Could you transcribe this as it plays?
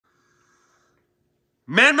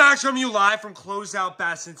Man Max coming to you live from Closeout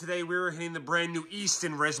Bats, and today we were hitting the brand new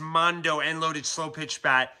Easton Resmondo end-loaded slow pitch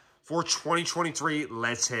bat for 2023.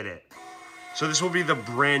 Let's hit it. So this will be the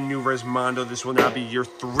brand new Resmondo. This will now be year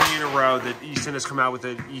 3 in a row that Easton has come out with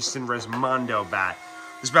an Easton Resmondo bat.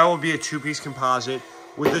 This bat will be a 2-piece composite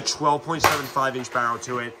with a 12.75-inch barrel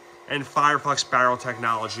to it and Fireflex barrel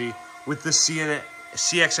technology with the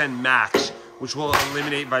CXN Max, which will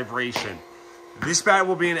eliminate vibration. This bat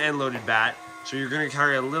will be an end-loaded bat. So you're going to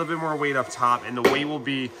carry a little bit more weight up top, and the weight will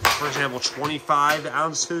be, for example, 25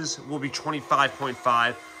 ounces will be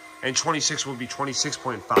 25.5, and 26 will be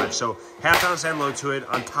 26.5. So half-ounce end load to it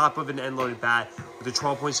on top of an end-loaded bat with a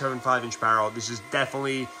 12.75-inch barrel. This is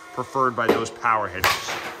definitely preferred by those power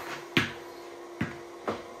hitters.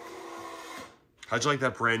 How'd you like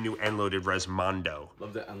that brand new end-loaded Resmondo?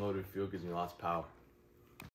 Love the end-loaded feel, gives me lots of power.